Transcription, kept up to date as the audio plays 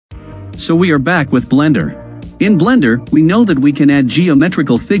So we are back with Blender. In Blender, we know that we can add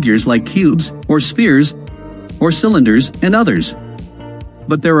geometrical figures like cubes, or spheres, or cylinders, and others.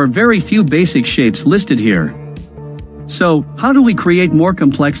 But there are very few basic shapes listed here. So, how do we create more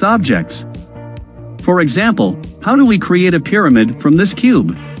complex objects? For example, how do we create a pyramid from this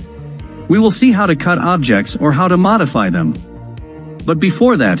cube? We will see how to cut objects or how to modify them. But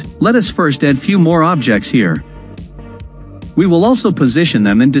before that, let us first add few more objects here. We will also position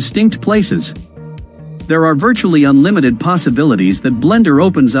them in distinct places. There are virtually unlimited possibilities that Blender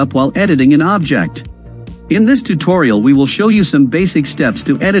opens up while editing an object. In this tutorial we will show you some basic steps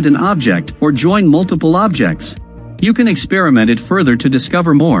to edit an object or join multiple objects. You can experiment it further to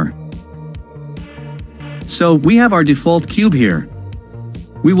discover more. So, we have our default cube here.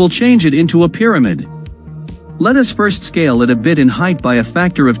 We will change it into a pyramid. Let us first scale it a bit in height by a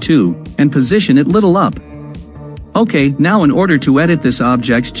factor of 2, and position it little up. Okay, now in order to edit this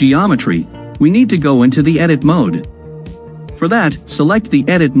object's geometry, we need to go into the edit mode. For that, select the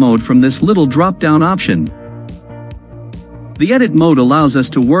edit mode from this little drop-down option. The edit mode allows us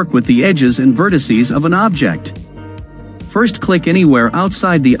to work with the edges and vertices of an object. First click anywhere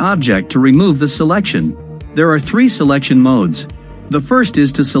outside the object to remove the selection. There are 3 selection modes. The first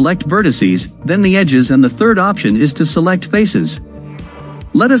is to select vertices, then the edges, and the third option is to select faces.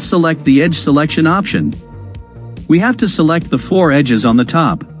 Let us select the edge selection option. We have to select the 4 edges on the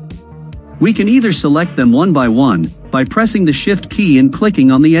top. We can either select them one by pressing the Shift key and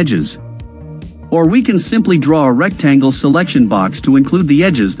clicking on the edges. Or we can simply draw a rectangle selection box to include the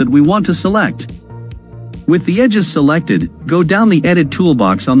edges that we want to select. With the edges selected, go down the Edit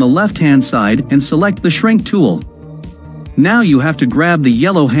toolbox on the left-hand side and select the Shrink tool. Now you have to grab the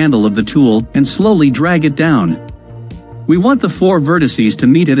yellow handle of the tool and slowly drag it down. We want the 4 vertices to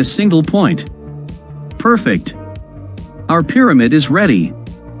meet at a single point. Perfect. Our pyramid is ready.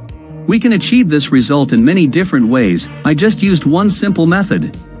 We can achieve this result in many different ways. I just used one simple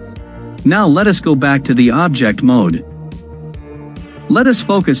method. Now let us go back to the object mode. Let us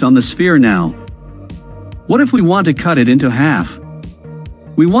focus on the sphere now. What if we want to cut it into half?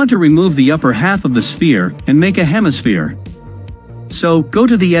 We want to remove the upper half of the sphere and make a hemisphere. So, go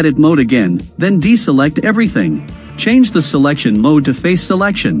to the edit mode again, then deselect everything. Change the selection mode to face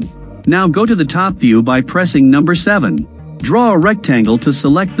selection. Now go to the top view by pressing number 7. Draw a rectangle to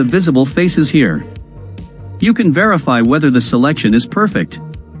select the visible faces here. You can verify whether the selection is perfect.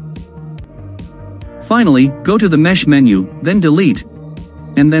 Finally, go to the Mesh menu, then Delete.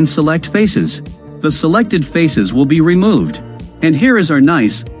 And then select Faces. The selected faces will be removed. And here is our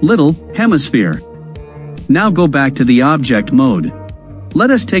nice, little, hemisphere. Now go back to the object mode.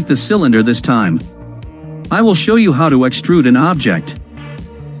 Let us take the cylinder this time. I will show you how to extrude an object.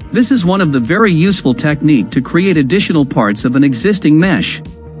 This is one of the very useful technique to create additional parts of an existing mesh.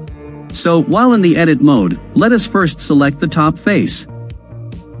 So, while in the edit mode, let us first select the top face.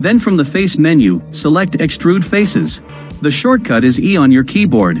 Then from the face menu, select Extrude Faces. The shortcut is E on your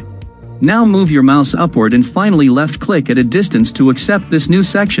keyboard. Now move your mouse upward and finally left-click at a distance to accept this new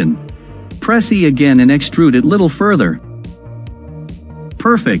section. Press E again and extrude it little further.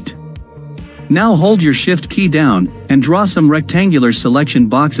 Perfect. Now hold your Shift key down, and draw some rectangular selection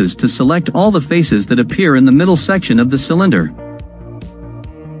boxes to select all the faces that appear in the middle section of the cylinder.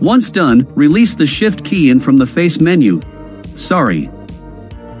 Once done, release the Shift key in from the face menu.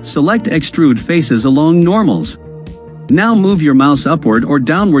 Select Extrude Faces along normals. Now move your mouse upward or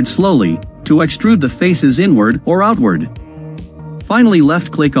downward slowly, to extrude the faces inward or outward. Finally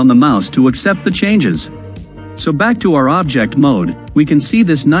left-click on the mouse to accept the changes. So back to our object mode, we can see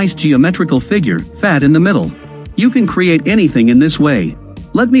this nice geometrical figure, fat in the middle. You can create anything in this way.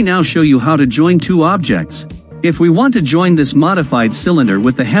 Let me now show you how to join 2 objects. If we want to join this modified cylinder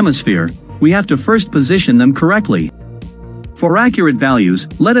with the hemisphere, we have to first position them correctly. For accurate values,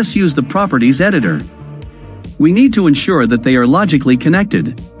 let us use the Properties editor. We need to ensure that they are logically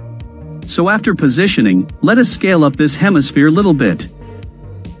connected. So after positioning, let us scale up this hemisphere little bit.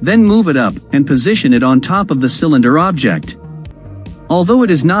 Then move it up, and position it on top of the cylinder object. Although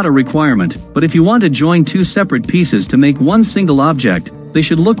it is not a requirement, but if you want to join 2 separate pieces to make one single object, they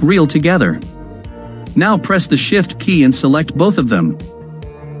should look real together. Now press the Shift key and select both of them.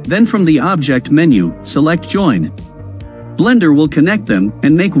 Then from the Object menu, select Join. Blender will connect them,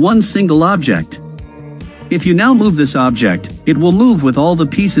 and make one single object. If you now move this object, it will move with all the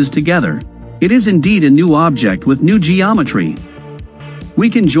pieces together. It is indeed a new object with new geometry. We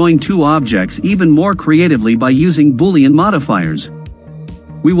can join 2 objects even more creatively by using Boolean modifiers.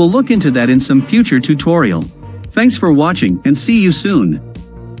 We will look into that in some future tutorial. Thanks for watching and see you soon.